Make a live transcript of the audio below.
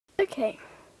Okay.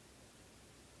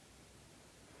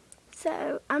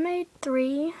 So, I made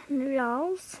 3 new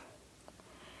dolls.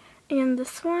 And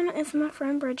this one is my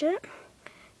friend Bridget.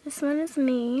 This one is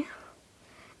me.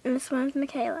 And this one is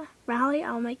Kayla. Riley,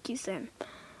 I'll make you soon.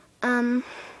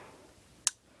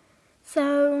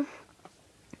 So,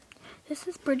 this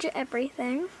is Bridget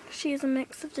Everything. She is a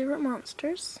mix of different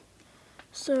monsters.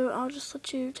 So, I'll just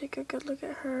let you take a good look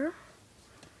at her.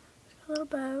 She's got a little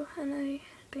bow and a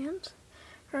band.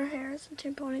 Her hair is in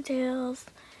 2 ponytails.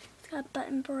 It's got a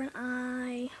button for an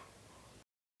eye.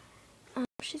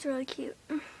 She's really cute.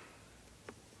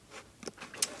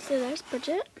 So there's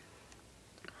Bridget.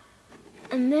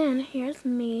 And then here's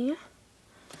me.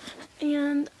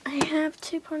 And I have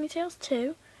 2 ponytails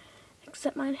too.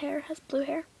 Except my hair has blue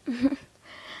hair.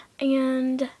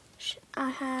 And I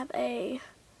have a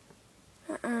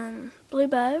blue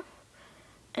bow.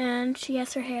 And she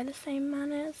has her hair the same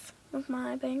mine is with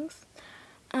my bangs.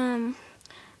 I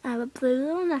have a blue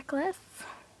little necklace.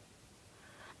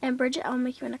 And Bridget, I'll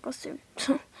make you a necklace soon.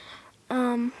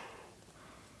 I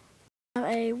have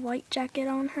a white jacket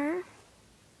on her.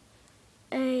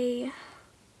 A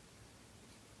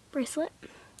bracelet.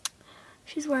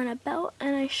 She's wearing a belt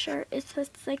and a shirt. It's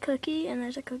supposed to say cookie, and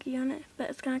there's a cookie on it, but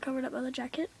it's kind of covered up by the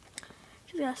jacket.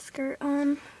 She's got a skirt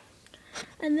on.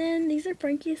 And then these are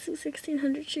Frankie's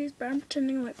 1600 shoes, but I'm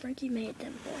pretending like Frankie made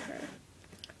them for her.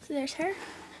 So there's her.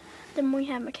 Then we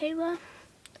have Kayla.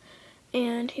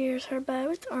 And here's her bow.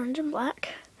 It's orange and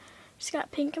black. She's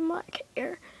got pink and black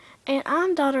hair. And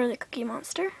I'm daughter of the Cookie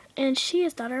Monster, and she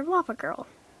is daughter of Lava Girl.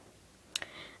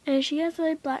 And she has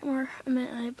a black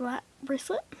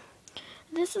bracelet.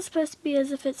 This is supposed to be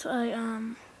as if it's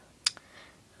a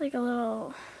like a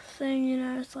little thing, you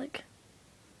know. It's like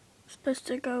supposed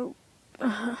to go.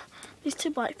 These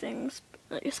 2 black things.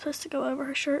 It's supposed to go over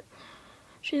her shirt.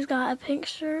 She's got a pink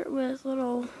shirt with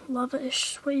little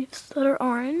lava-ish sleeves that are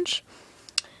orange.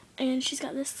 And she's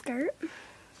got this skirt.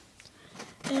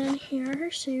 And here are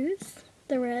her shoes.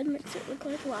 The red makes it look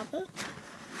like lava.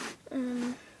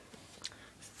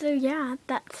 So yeah,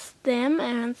 that's them.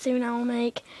 And soon I'll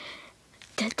make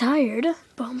Dead Tired.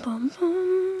 Bum bum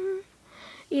bum.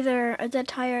 Either a Dead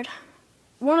Tired,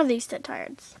 one of these Dead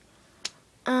Tireds.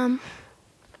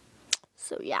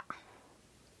 So yeah.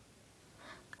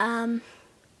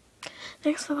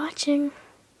 Thanks for watching.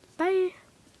 Bye.